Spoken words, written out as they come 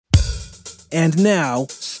And now,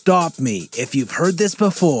 stop me if you've heard this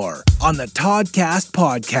before on the Toddcast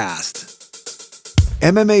podcast.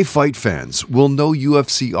 MMA fight fans will know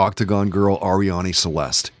UFC Octagon girl Arianny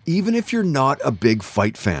Celeste. Even if you're not a big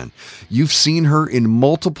fight fan, you've seen her in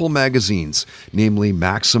multiple magazines, namely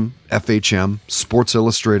Maxim, FHM, Sports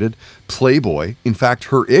Illustrated, Playboy. In fact,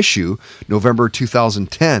 her issue, November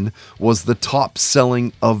 2010, was the top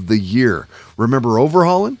selling of the year. Remember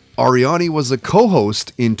Overhauling? Arianny was a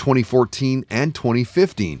co-host in 2014 and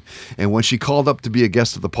 2015, and when she called up to be a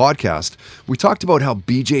guest of the podcast, we talked about how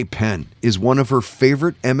BJ Penn is one of her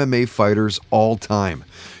favorite MMA fighters all time.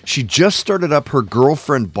 She just started up her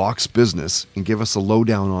girlfriend box business and gave us a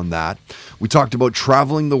lowdown on that. We talked about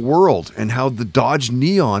traveling the world and how the Dodge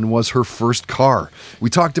Neon was her first car. We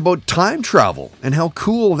talked about time travel and how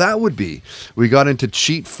cool that would be. We got into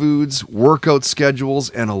cheat foods, workout schedules,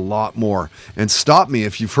 and a lot more. And stop me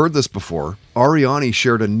if you've heard this before. Arianny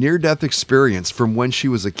shared a near-death experience from when she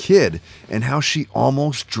was a kid and how she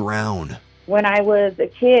almost drowned. When I was a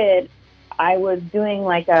kid, I was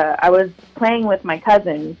I was playing with my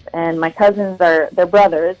cousins, and my cousins they're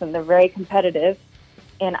brothers, and they're very competitive,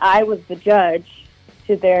 and I was the judge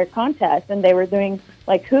to their contest, and they were doing,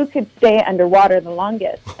 who could stay underwater the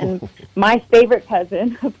longest, and my favorite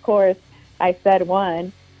cousin, of course, I said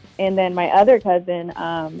won, and then my other cousin,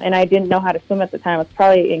 and I didn't know how to swim at the time, I was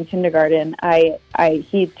probably in kindergarten,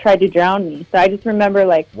 he tried to drown me, so I just remember,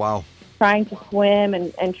 wow, trying to swim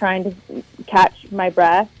and trying to catch my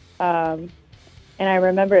breath. And I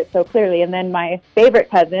remember it so clearly. And then my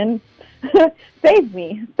favorite cousin saved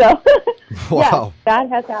me. So, wow. Yeah, that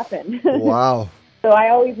has happened. Wow. So I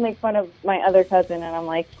always make fun of my other cousin, and I'm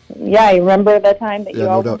like, yeah, you remember the time that you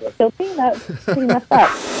almost killed me? That's pretty messed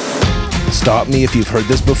up. Stop Me If You've Heard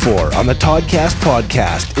This Before on the Toddcast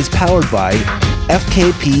podcast is powered by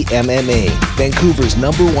FKP MMA, Vancouver's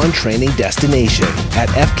 #1 training destination at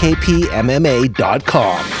fkpmma.com.